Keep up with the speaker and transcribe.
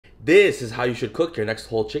This is how you should cook your next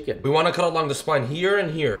whole chicken. We want to cut along the spine here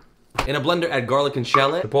and here. In a blender, add garlic and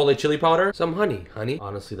shallot, chipotle chili powder, some honey.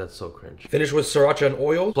 Honestly, that's so cringe. Finish with sriracha and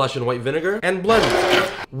oil, splash in white vinegar, and blend.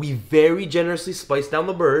 We very generously spice down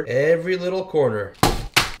the bird, every little corner.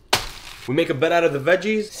 We make a bed out of the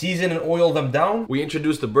veggies, season and oil them down. We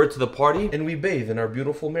introduce the bird to the party, and we bathe in our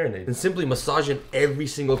beautiful marinade. And simply massage in every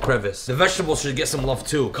single crevice. The vegetables should get some love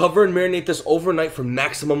too. Cover and marinate this overnight for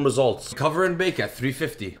maximum results. Cover and bake at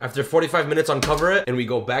 350. After 45 minutes, uncover it, and we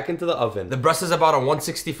go back into the oven. The breast is about a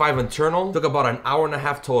 165 internal. Took about an hour and a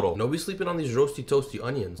half total. No be sleeping on these roasty toasty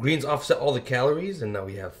onions. Greens offset all the calories, and now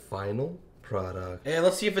we have final product. And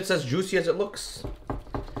let's see if it's as juicy as it looks.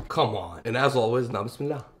 Come on. And as always, now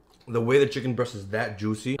bismillah. The way the chicken breast is that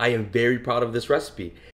juicy, I am very proud of this recipe.